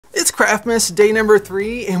It's Craftmas day number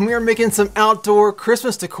 3, and we are making some outdoor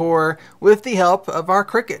Christmas decor with the help of our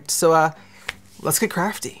Cricut. So let's get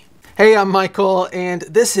crafty. Hey, I'm Michael, and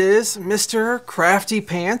this is Mr. Crafty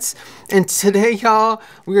Pants. And today, y'all,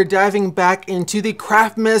 we are diving back into the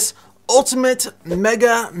Craftmas Ultimate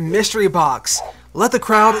Mega Mystery Box. Let the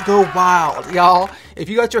crowd go wild, y'all. If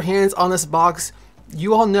you got your hands on this box,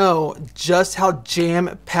 you all know just how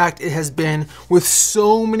jam-packed it has been with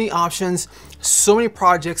so many options, so many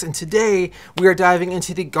projects, and today we are diving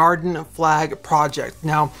into the garden flag project.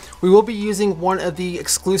 Now, we will be using one of the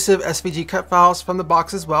exclusive SVG cut files from the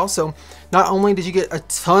box as well, so not only did you get a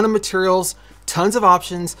ton of materials, tons of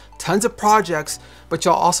options, tons of projects, but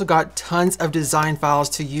y'all also got tons of design files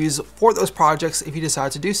to use for those projects if you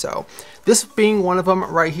decide to do so. This being one of them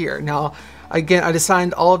right here. Now, again, I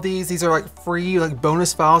designed all of these. These are like free, like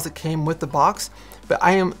bonus files that came with the box, but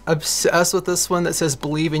I am obsessed with this one that says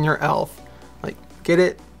believe in your elf. Like, get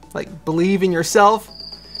it? Like, believe in yourself.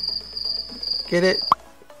 Get it?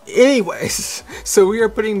 Anyways, so we are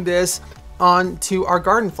putting this onto our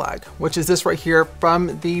garden flag, which is this right here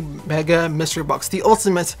from the Mega Mystery Box, the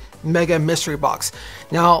Ultimate Mega Mystery Box.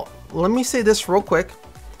 Now, let me say this real quick,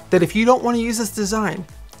 that if you don't want to use this design,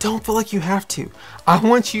 don't feel like you have to. I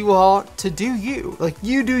want you all to do you. Like,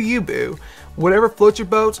 you do you, boo. Whatever floats your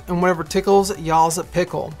boat and whatever tickles y'all's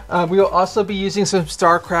pickle. We will also be using some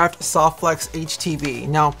StarCraft SoftFlex HTV.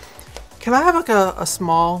 Now, can I have like a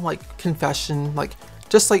small like confession,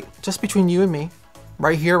 just between you and me,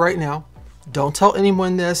 right here, right now. Don't tell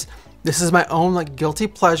anyone this. This is my own like guilty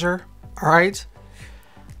pleasure, all right?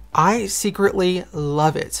 I secretly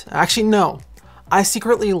love it. Actually, no, I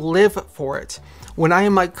secretly live for it. When I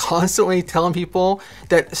am like constantly telling people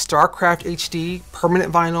that StarCraft HD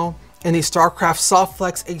permanent vinyl and the StarCraft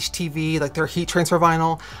SoftFlex HTV, like their heat transfer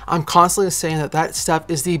vinyl, I'm constantly saying that that stuff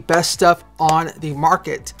is the best stuff on the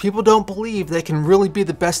market. People don't believe they can really be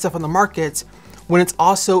the best stuff on the market when it's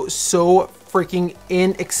also so freaking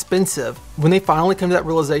inexpensive. When they finally come to that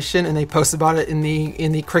realization and they post about it in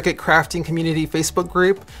the Cricut crafting community Facebook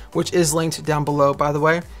group, which is linked down below, by the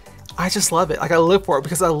way, I just love it. Like, I live for it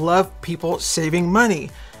because I love people saving money.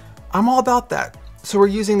 I'm all about that. So we're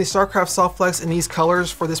using the StarCraft SoftFlex in these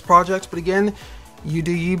colors for this project, but again, you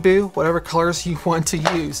do you, boo, whatever colors you want to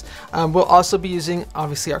use. We'll also be using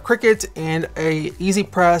obviously our Cricut and a easy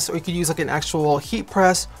press, or you could use like an actual heat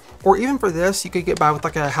press, or even for this, you could get by with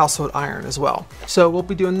like a household iron as well. So we'll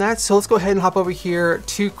be doing that. So let's go ahead and hop over here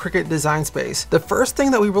to Cricut Design Space. The first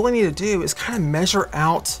thing that we really need to do is kind of measure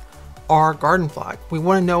out our garden flag. We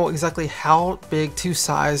want to know exactly how big to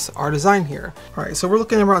size our design here. All right, so we're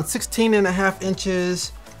looking at around 16.5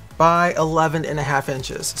 inches by 11.5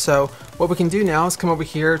 inches. So what we can do now is come over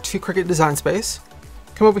here to Cricut Design Space,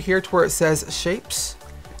 come over here to where it says Shapes,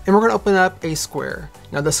 and we're going to open up a square.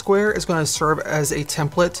 Now the square is going to serve as a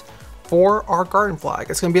template for our garden flag.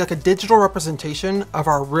 It's going to be like a digital representation of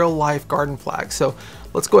our real life garden flag. So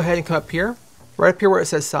let's go ahead and come up here, right up here where it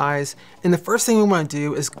says size. And the first thing we want to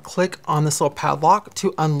do is click on this little padlock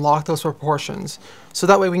to unlock those proportions. So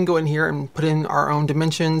that way we can go in here and put in our own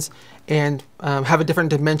dimensions and have a different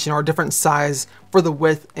dimension or a different size for the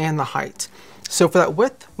width and the height. So for that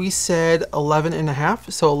width, we said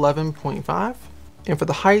 11.5, so 11.5. And for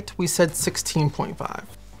the height, we said 16.5.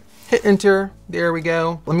 Hit enter, there we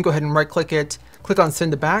go. Let me go ahead and right click it, click on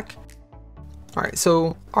send to back. All right,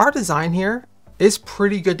 so our design here is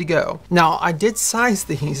pretty good to go. Now, I did size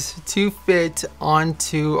these to fit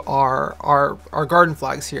onto our garden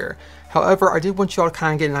flags here. However, I did want you all to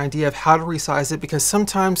kind of get an idea of how to resize it, because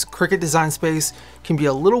sometimes Cricut Design Space can be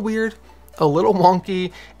a little weird, a little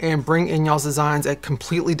wonky, and bring in y'all's designs at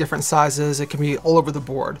completely different sizes. It can be all over the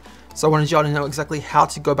board. So I wanted y'all to know exactly how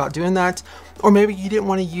to go about doing that. Or maybe you didn't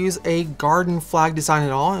want to use a garden flag design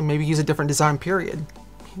at all and maybe use a different design period.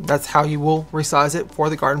 That's how you will resize it for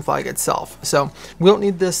the garden flag itself. So we don't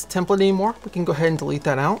need this template anymore. We can go ahead and delete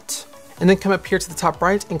that out. And then come up here to the top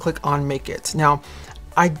right and click on Make It. Now,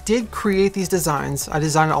 I did create these designs. I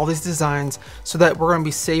designed all these designs so that we're going to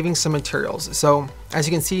be saving some materials. So as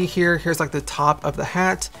you can see here, here's like the top of the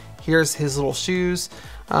hat. Here's his little shoes.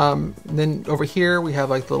 Then over here we have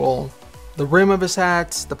like the rim of his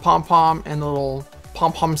hat, the pom-pom, and the little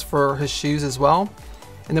pom-poms for his shoes as well.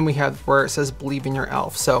 And then we have where it says believe in your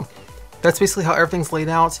elf. So that's basically how everything's laid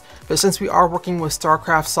out. But since we are working with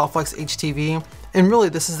StarCraft SoftFlex HTV, and really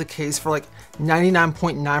this is the case for like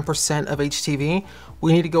 99.9% of HTV,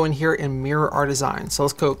 we need to go in here and mirror our design. So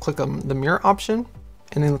let's go click on the mirror option,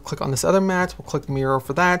 and then click on this other mat. We'll click mirror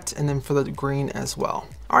for that, and then for the green as well.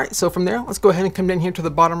 All right, so from there, let's go ahead and come down here to the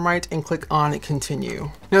bottom right and click on continue.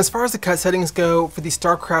 Now, as far as the cut settings go for the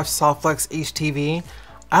StarCraft SoftFlex HTV,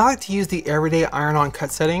 I like to use the everyday iron-on cut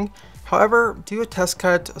setting. However, do a test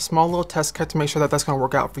cut, a small little test cut to make sure that that's going to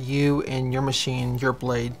work out for you and your machine, your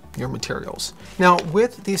blade, your materials. Now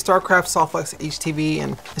with the StarCraft SoftFlex HTV,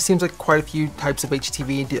 and it seems like quite a few types of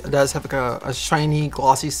HTV, it does have like a shiny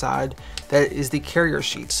glossy side that is the carrier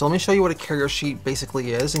sheet. So let me show you what a carrier sheet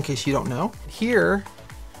basically is in case you don't know. Here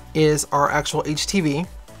is our actual HTV,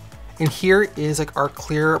 and here is like our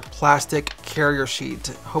clear plastic carrier sheet.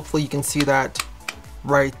 Hopefully you can see that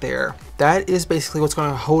right there. That is basically what's going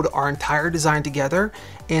to hold our entire design together,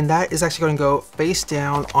 and that is actually going to go face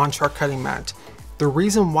down onto our cutting mat. The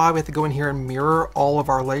reason why we have to go in here and mirror all of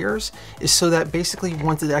our layers is so that basically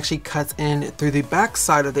once it actually cuts in through the back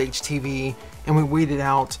side of the HTV and we weed it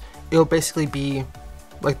out, it'll basically be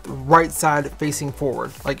like the right side facing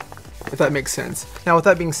forward, like, if that makes sense. Now with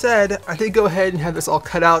that being said, I did go ahead and have this all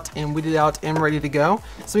cut out and weeded out and ready to go.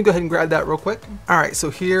 So let me go ahead and grab that real quick. All right,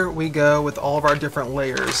 so here we go with all of our different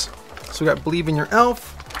layers. So we got Believe in Your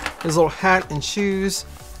Elf, his little hat and shoes,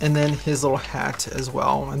 and then his little hat as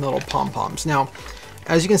well, and the little pom-poms. Now,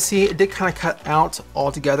 as you can see, it did kind of cut out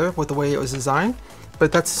all together with the way it was designed,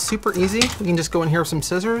 but that's super easy. We can just go in here with some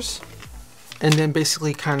scissors and then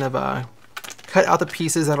basically kind of cut out the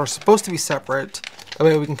pieces that are supposed to be separate. That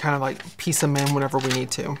way we can kind of like piece them in whenever we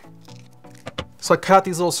need to. So I cut out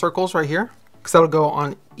these little circles right here, because that'll go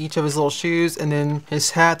on each of his little shoes, and then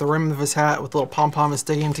his hat, the rim of his hat with the little pom-pom is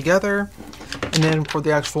sticking together. And then for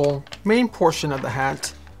the actual main portion of the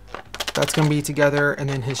hat, that's gonna be together, and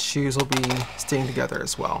then his shoes will be staying together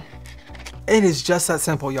as well. It is just that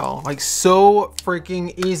simple, y'all. Like, so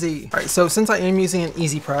freaking easy. All right, so since I am using an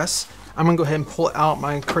Easy Press, I'm gonna go ahead and pull out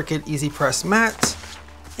my Cricut Easy Press mat,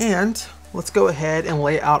 and let's go ahead and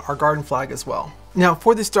lay out our garden flag as well. Now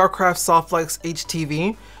for the StarCraft SoftFlex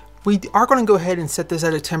HTV, we are going to go ahead and set this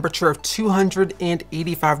at a temperature of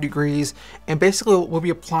 285 degrees, and basically we'll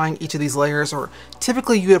be applying each of these layers, or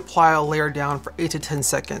typically you would apply a layer down for 8 to 10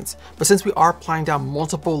 seconds. But since we are applying down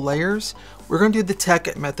multiple layers, we're going to do the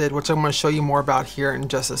Tech method, which I'm going to show you more about here in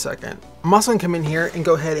just a second. I'm also going to come in here and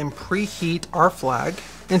go ahead and preheat our flag.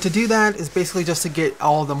 And to do that is basically just to get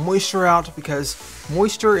all the moisture out, because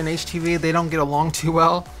moisture and HTV, they don't get along too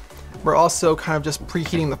well. We're also kind of just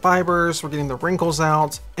preheating the fibers, we're getting the wrinkles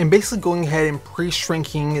out, and basically going ahead and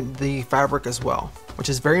pre-shrinking the fabric as well, which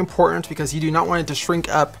is very important because you do not want it to shrink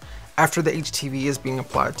up after the HTV is being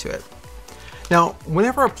applied to it. Now,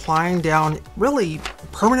 whenever applying down really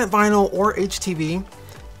permanent vinyl or HTV,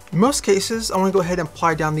 in most cases, I want to go ahead and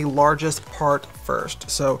apply down the largest part first.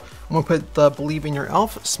 So I'm going to put the Believe in Your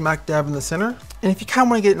Elf smack dab in the center. And if you kind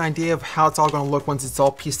of want to get an idea of how it's all going to look once it's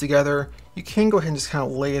all pieced together, you can go ahead and just kind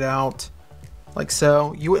of lay it out like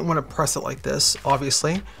so. You wouldn't want to press it like this,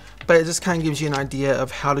 obviously, but it just kind of gives you an idea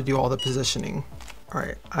of how to do all the positioning. All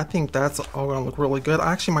right, I think that's all going to look really good.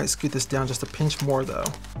 I actually might scoot this down just a pinch more though.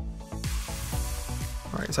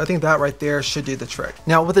 All right, so I think that right there should do the trick.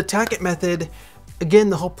 Now with the tack it method, again,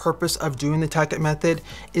 the whole purpose of doing the tack it method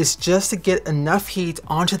is just to get enough heat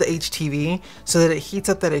onto the HTV so that it heats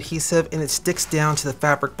up that adhesive and it sticks down to the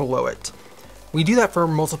fabric below it. We do that for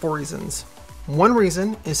multiple reasons. One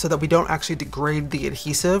reason is so that we don't actually degrade the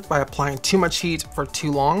adhesive by applying too much heat for too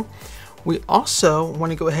long. We also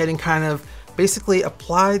want to go ahead and kind of basically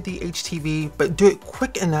apply the HTV, but do it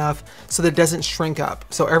quick enough so that it doesn't shrink up.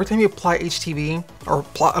 So every time you apply HTV or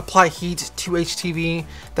apply heat to HTV,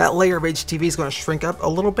 that layer of HTV is going to shrink up a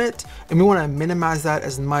little bit, and we want to minimize that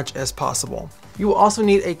as much as possible. You will also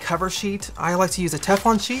need a cover sheet. I like to use a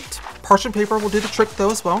Teflon sheet. Parchment paper will do the trick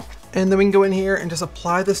though as well. And then we can go in here and just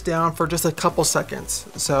apply this down for just a couple seconds.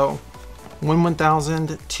 So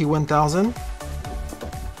 1/1000 to 1000.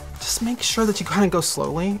 Just make sure that you kind of go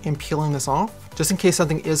slowly in peeling this off, just in case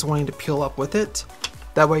something is wanting to peel up with it.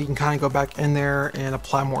 That way you can kind of go back in there and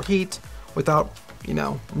apply more heat without, you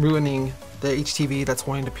know, ruining the HTV that's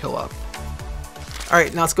wanting to peel up. All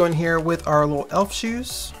right, now let's go in here with our little elf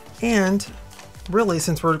shoes. And really,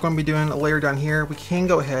 since we're going to be doing a layer down here, we can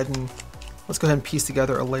go ahead and let's go ahead and piece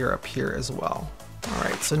together a layer up here as well. All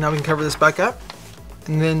right, so now we can cover this back up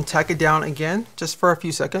and then tack it down again just for a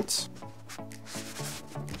few seconds.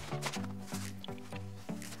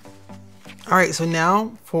 All right, so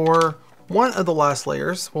now for one of the last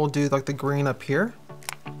layers, we'll do like the green up here.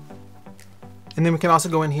 And then we can also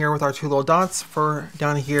go in here with our two little dots for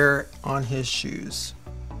down here on his shoes.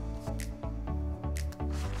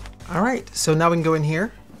 All right, so now we can go in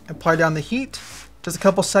here, apply down the heat, just a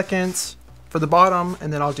couple seconds for the bottom,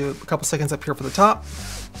 and then I'll do a couple seconds up here for the top.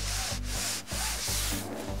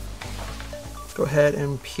 Go ahead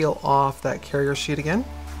and peel off that carrier sheet again.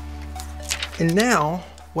 And now,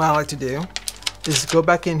 what I like to do is go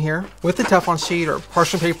back in here with the Teflon sheet or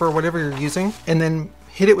parchment paper, whatever you're using, and then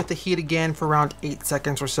hit it with the heat again for around 8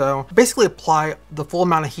 seconds or so. Basically apply the full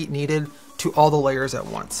amount of heat needed to all the layers at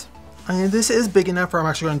once. And this is big enough where I'm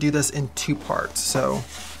actually going to do this in 2 parts. So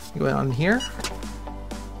go on here,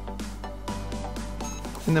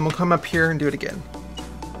 and then we'll come up here and do it again.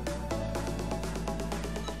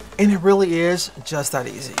 And it really is just that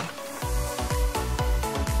easy.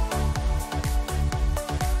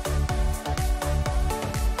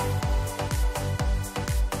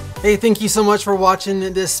 Hey, thank you so much for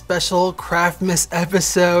watching this special Craftmas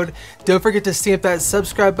episode. Don't forget to stamp that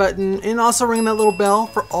subscribe button and also ring that little bell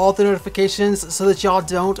for all the notifications so that y'all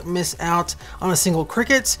don't miss out on a single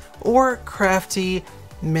Cricut or Crafty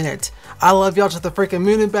minute. I love y'all to the freaking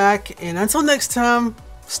moon and back, and until next time,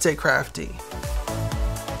 stay crafty.